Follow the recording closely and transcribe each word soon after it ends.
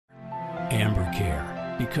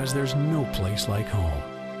Ambercare, because there's no place like home.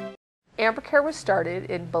 Ambercare was started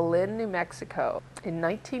in Belen, New Mexico in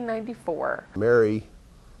 1994. Mary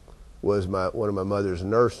was one of my mother's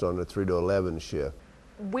nurses on the 3 to 11 shift.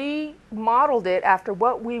 We modeled it after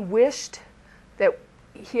what we wished that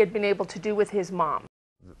he had been able to do with his mom.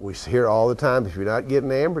 We hear all the time, if you're not getting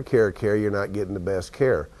Ambercare care, you're not getting the best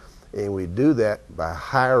care. And we do that by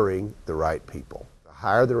hiring the right people.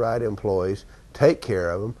 Hire the right employees, take care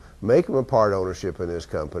of them, make them a part ownership in this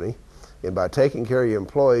company, and by taking care of your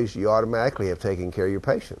employees, you automatically have taken care of your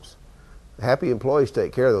patients. Happy employees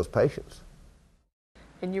take care of those patients.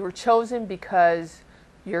 And you were chosen because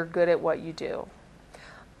you're good at what you do.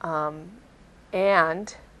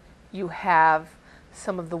 And you have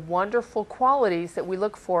some of the wonderful qualities that we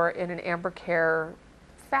look for in an Ambercare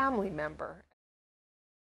family member.